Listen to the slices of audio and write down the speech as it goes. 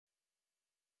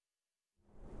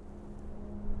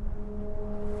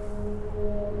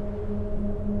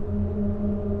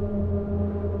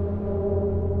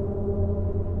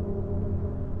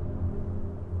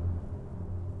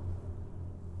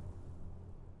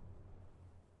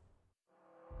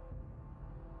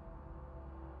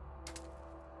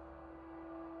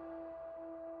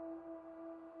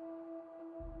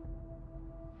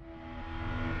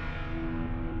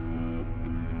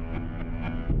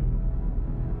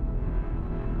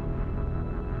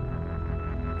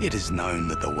It is known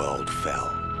that the world fell,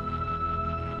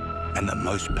 and that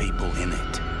most people in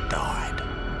it died.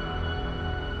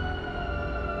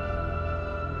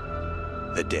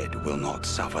 The dead will not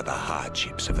suffer the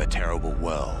hardships of the terrible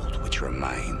world which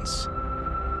remains.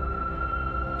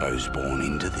 Those born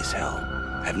into this hell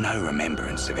have no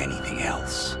remembrance of anything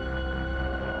else.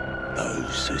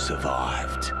 Those who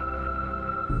survived,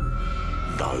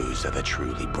 those are the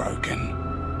truly broken,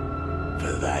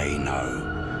 for they know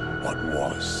what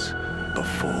was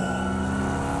before.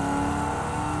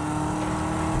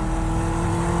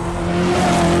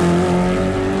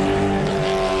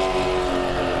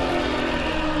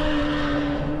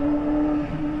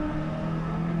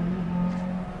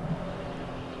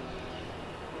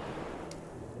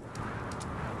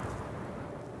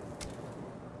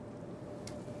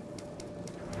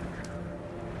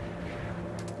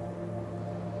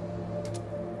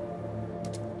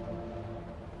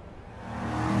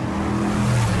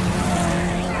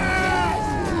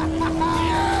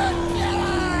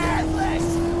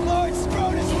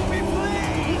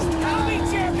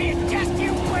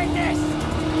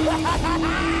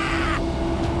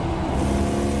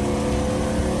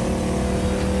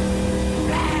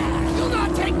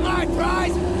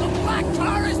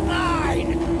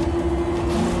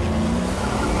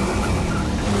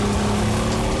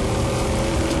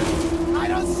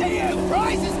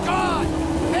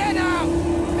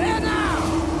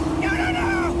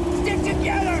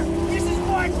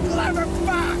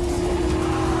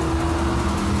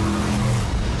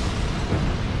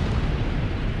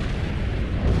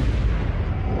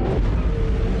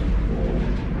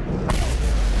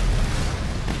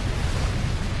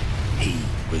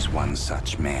 One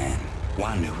such man,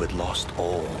 one who had lost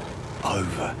all,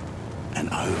 over and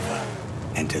over,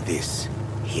 and to this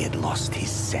he had lost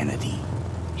his sanity.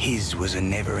 His was a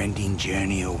never-ending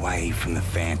journey away from the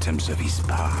phantoms of his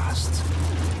past.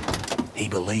 He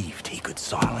believed he could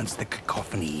silence the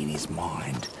cacophony in his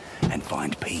mind and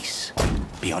find peace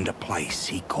beyond a place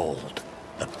he called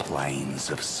the Plains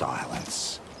of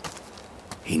Silence.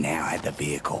 He now had the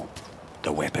vehicle,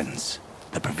 the weapons,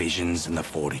 the provisions and the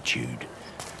fortitude.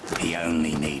 He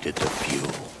only needed the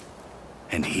fuel.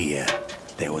 And here,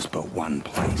 there was but one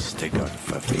place to go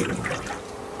for fuel.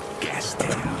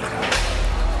 Gastown.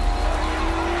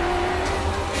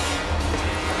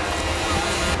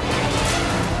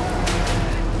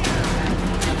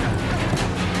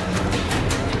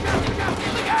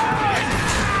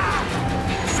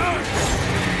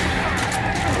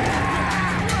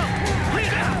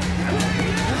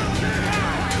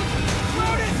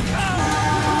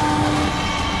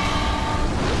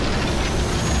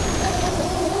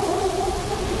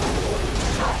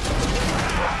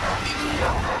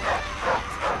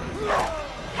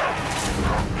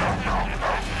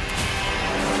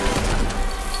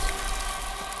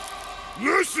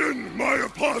 Listen, my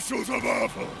apostles of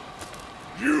Alpha!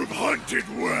 You've hunted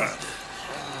well.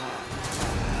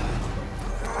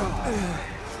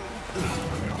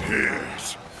 And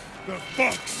here's the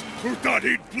fox who thought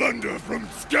he'd plunder from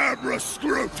Scabra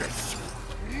Scrotus.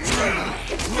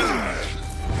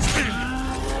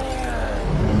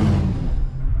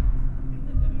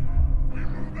 We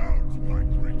move out, my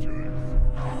creatures.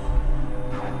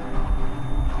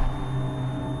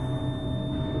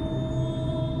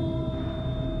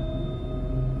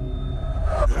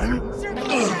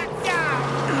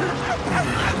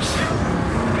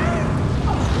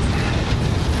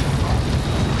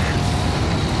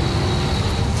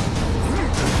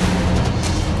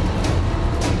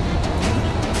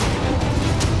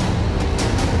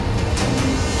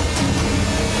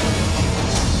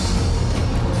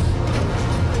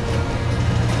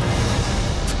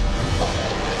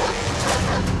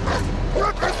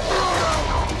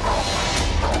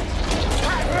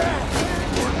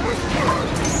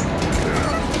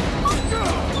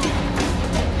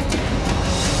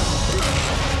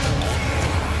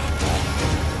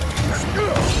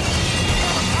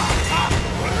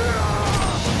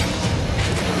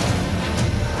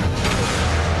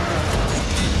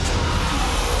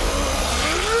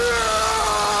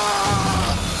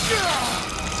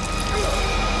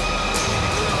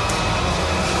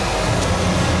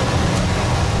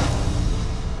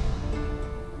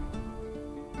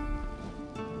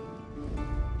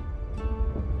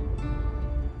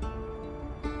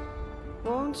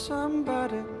 Won't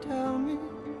somebody tell me?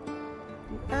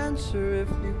 Answer if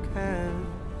you can.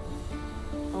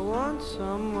 I want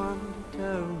someone to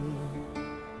tell me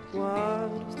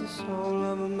what is the soul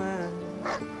of a man.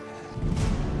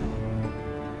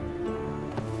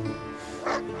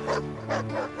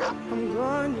 I'm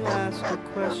going to ask a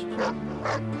question.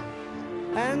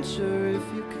 Answer if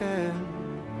you can.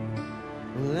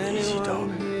 Will Easy, dog.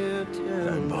 anyone here tell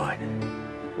Don't me bite.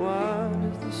 what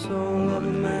is the I'm soul not of a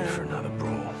in the mood man? for another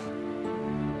brawl.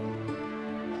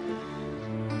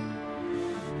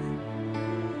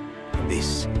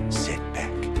 This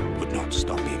setback would not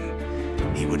stop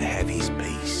him. He would have his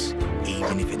peace,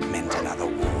 even if it meant another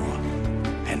war.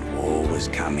 And war was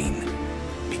coming,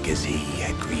 because he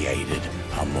had created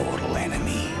a mortal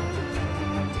enemy.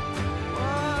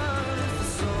 What is the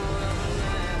soul of a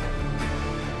man?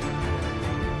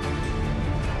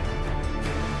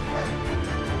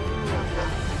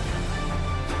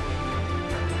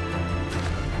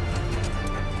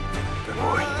 Good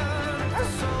boy.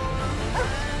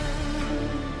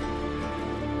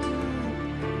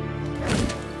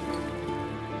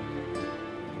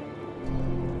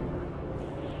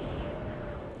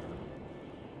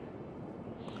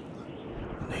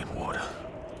 I need water.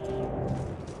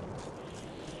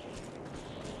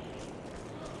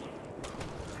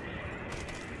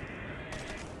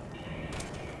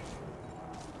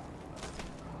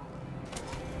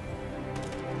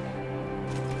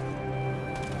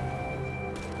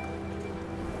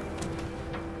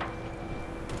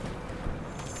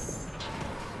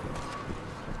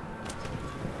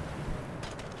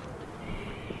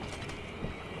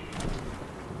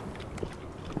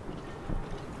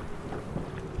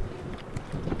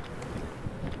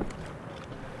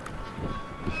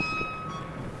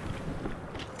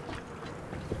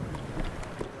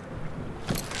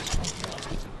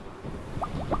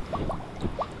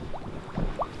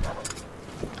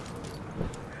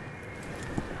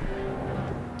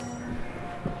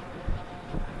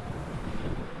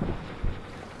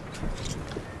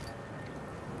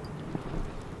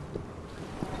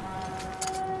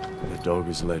 The dog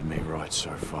has led me right so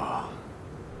far.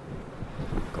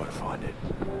 Gotta find it.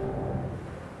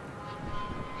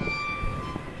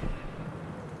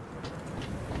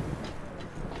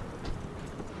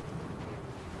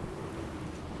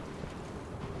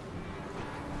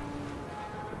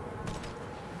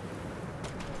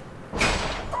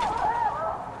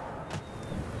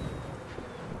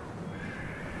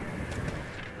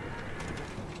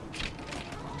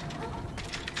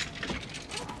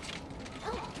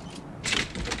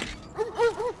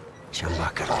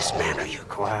 Chumbucket, dismantle you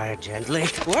quiet, gently.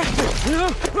 What?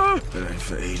 It ain't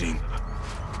for eating.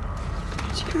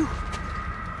 It's you.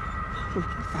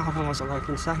 Foul balls alike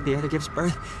inside the other gives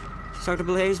birth. Start to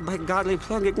blaze by godly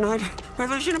plug ignite.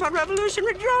 Revolution about revolution,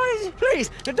 rejoice! Please,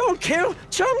 don't kill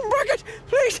Chumbucket!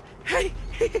 Please! Hey!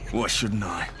 Why shouldn't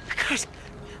I? Because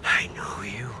I know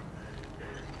you.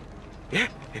 Yeah,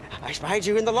 I spied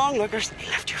you in the long lookers. They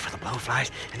left you for the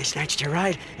blowflies, and they snatched your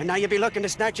ride. And now you'll be looking to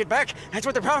snatch it back. That's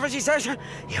what the prophecy says. You're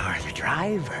the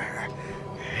driver.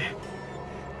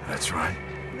 That's right.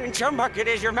 And Chumbucket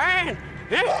is your man.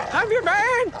 Yeah, I'm your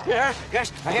man. Yeah,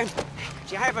 yes, I am.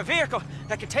 See, I have a vehicle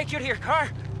that can take you to your car.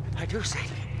 I do,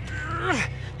 Saint.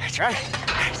 That's right.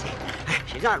 See,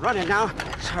 she's not running now.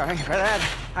 Sorry for that.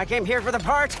 I came here for the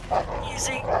parts. You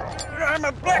see, I'm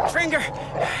a Blackfinger.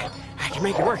 I can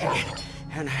make it work again.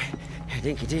 And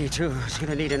Dinky D, too, is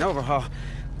gonna need an overhaul.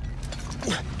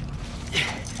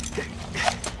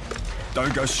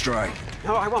 Don't go straight.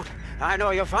 No, I won't. I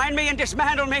know you'll find me and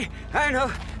dismantle me. I know.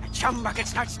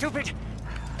 Chumbucket's not stupid.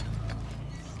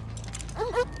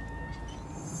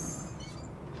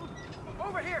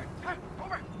 Over here.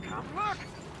 Over. Come look.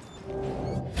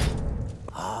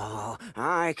 Oh,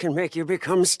 I can make you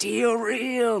become steel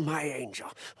real, my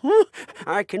angel.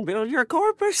 I can build your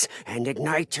corpus and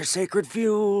ignite your sacred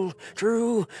fuel.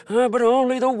 True, but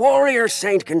only the warrior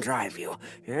saint can drive you.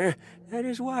 Yeah, that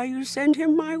is why you send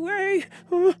him my way.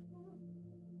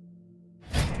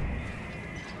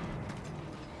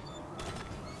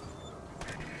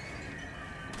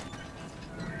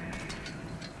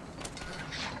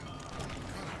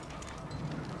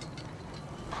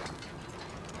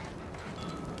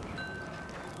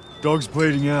 Dog's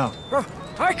bleeding out.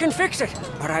 I can fix it,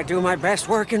 but I do my best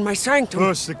work in my sanctum.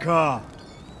 First the car.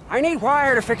 I need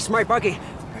wire to fix my buggy,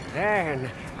 but then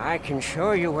I can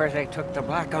show you where they took the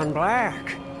black on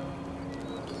black.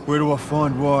 Where do I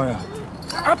find wire?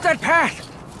 Up that path!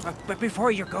 But before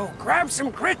you go, grab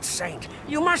some grit, Saint.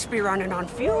 You must be running on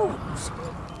fumes.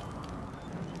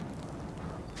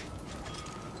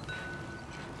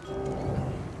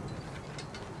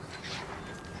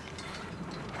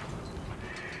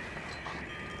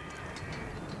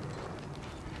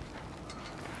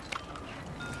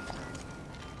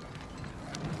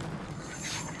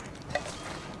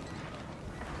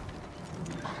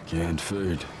 Canned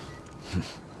food.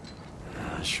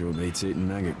 Sure beats eating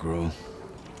maggot gruel.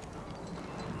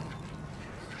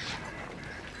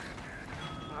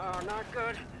 Oh, not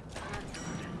good. Not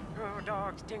good. Oh,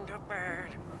 dog's dinged up bad.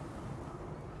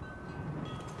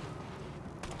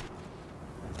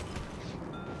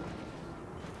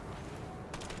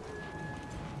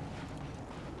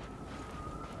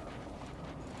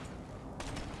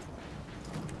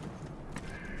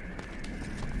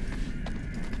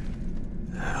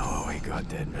 Now, what we got,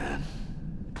 dead man?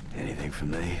 Anything for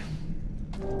me?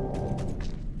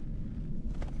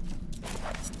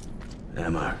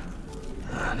 Ammo.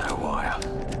 No wire.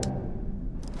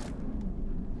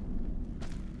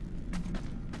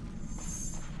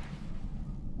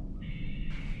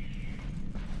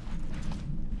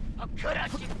 I'll cut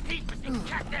out your pieces and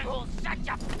cut that whole such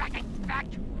a fucking fuck!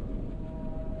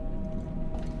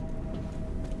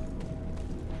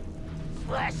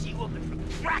 Slashy woman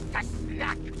from crack to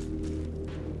snack!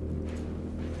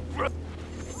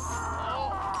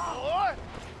 Oh,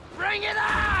 bring it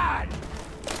on!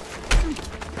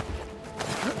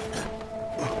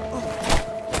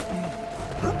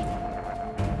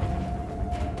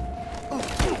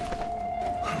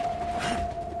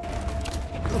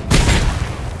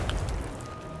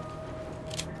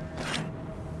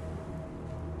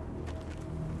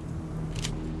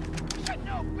 Should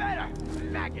know better!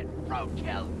 Maggot,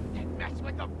 roadkill, and mess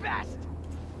with the best!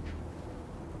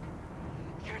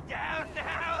 You're down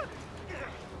now!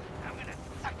 I'm gonna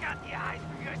suck out the eyes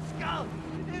from your skull,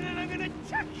 and then I'm gonna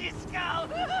chuck your skull!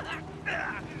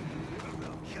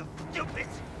 You stupid!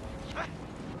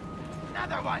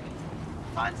 Another one!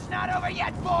 Fun's not over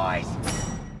yet, boys!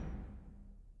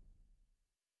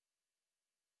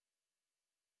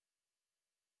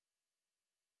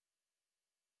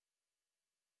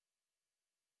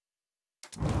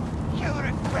 You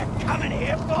regret coming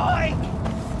here, boy!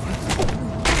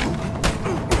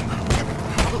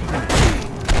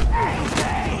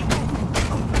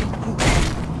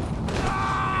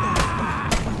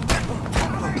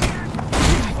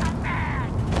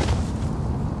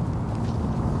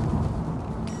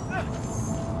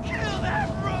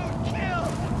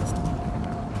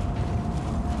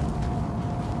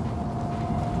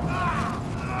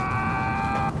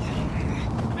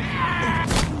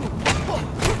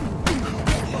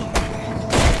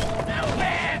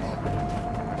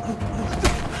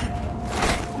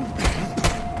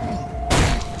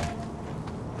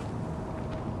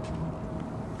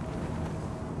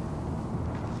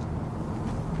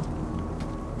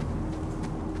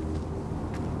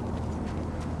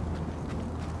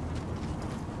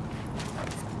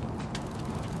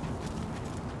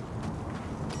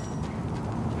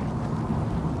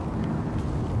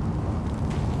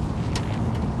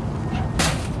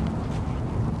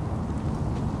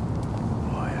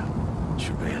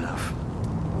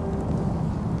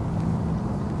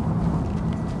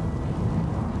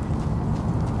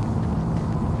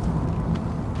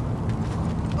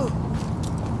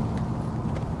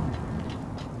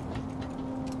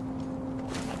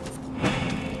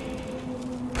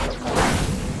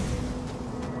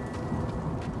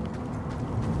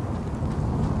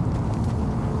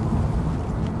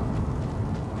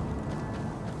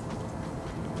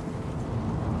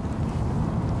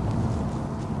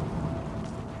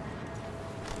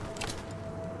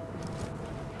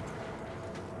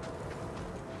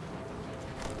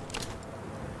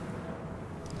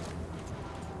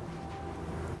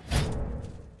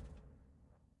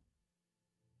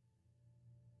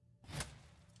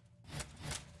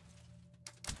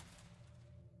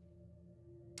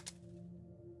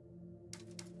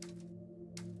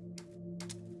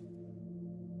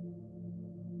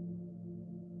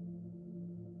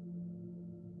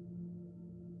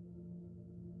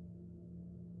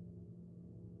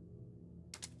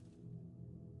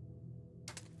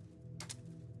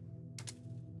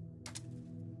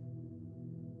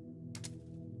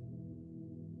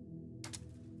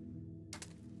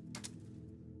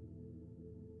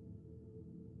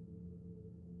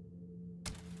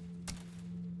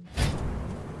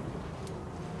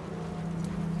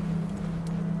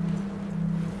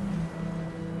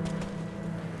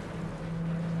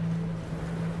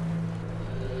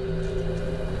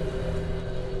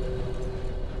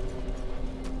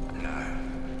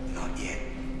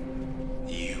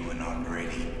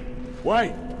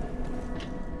 Wait!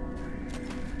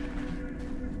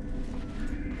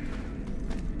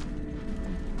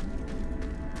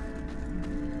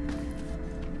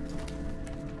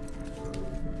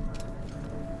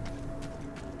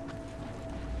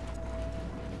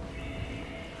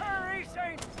 Hurry,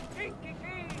 Saint! Stinky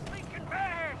keys leaking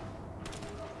bad!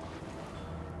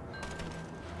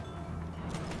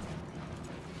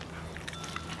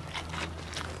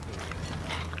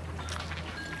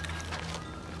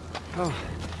 Oh,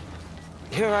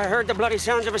 Here, I heard the bloody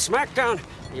sounds of a smackdown.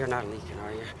 You're not leaking,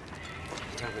 are you?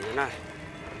 Tell me you're not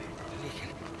leaking.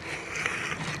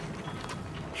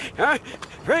 Huh?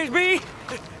 Praise be!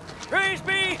 Praise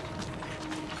be!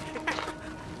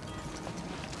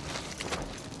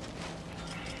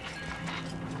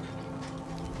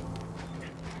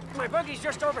 My buggy's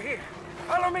just over here.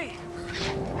 Follow me.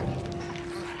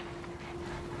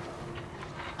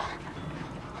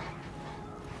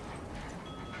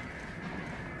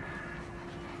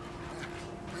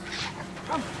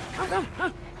 Come.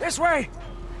 This way.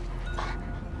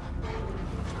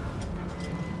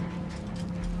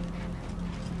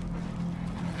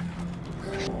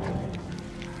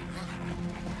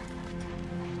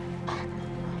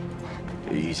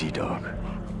 Easy, dog.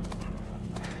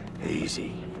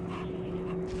 Easy.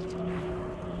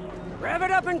 Rev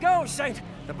it up and go, Saint.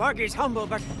 The buggy's humble,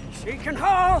 but she can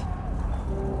haul.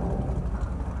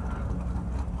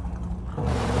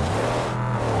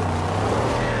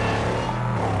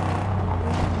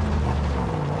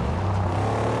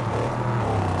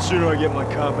 The sooner I get my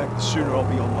car back, the sooner I'll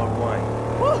be on my way.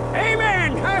 Woo,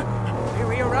 amen! Huh? May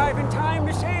we arrive in time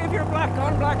to save your black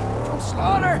on black from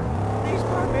slaughter. These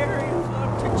barbarians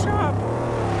love to chop.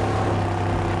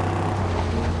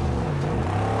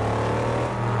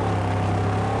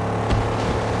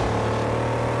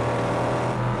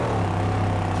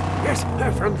 Yes,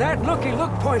 from that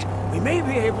looky-look point, we may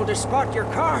be able to spot your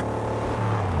car.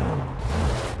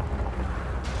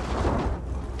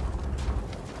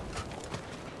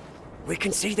 We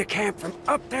can see the camp from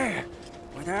up there,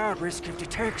 without risk of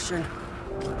detection.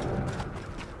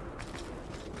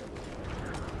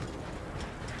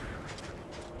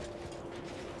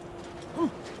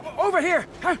 Over here!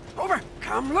 Huh? Over!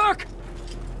 Come look!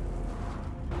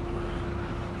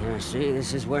 Yeah, see,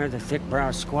 this is where the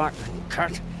thick-browed squat and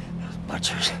cut.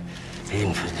 Butchers,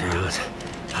 infidels.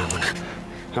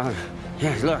 Oh,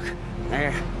 yeah, look,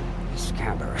 there.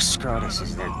 Scabrous Scrotus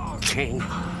is their king.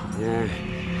 Yeah,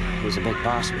 he's a big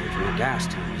boss man from the gas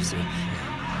town, you see.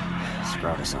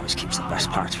 Scrotus always keeps the best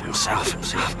parts for himself.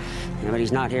 Yeah, but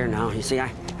he's not here now. You see,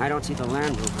 I don't see the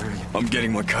Land Rover. I'm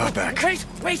getting my car back.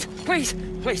 Wait, please.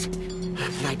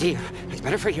 An idea. It's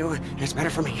better for you, and it's better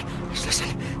for me. Just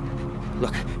listen.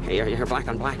 Look, your black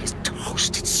on black is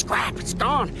toast. It's scrap. It's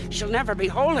gone. She'll never be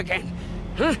whole again.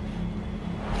 Huh?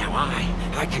 Now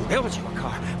I can build you a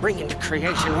car, bring into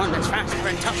creation one that's faster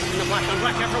and tougher than the black on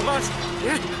black ever was.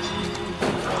 Yeah?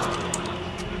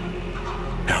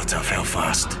 How tough, how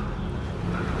fast?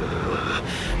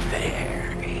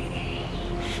 Very.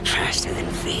 Faster than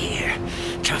fear.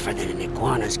 Tougher than an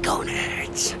iguana's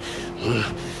gonads.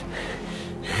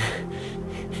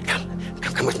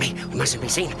 Come with me. We mustn't be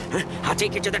seen. Huh? I'll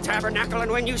take you to the tabernacle, and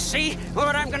when you see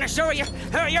what I'm gonna show you,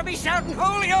 you'll be shouting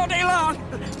holy all day long.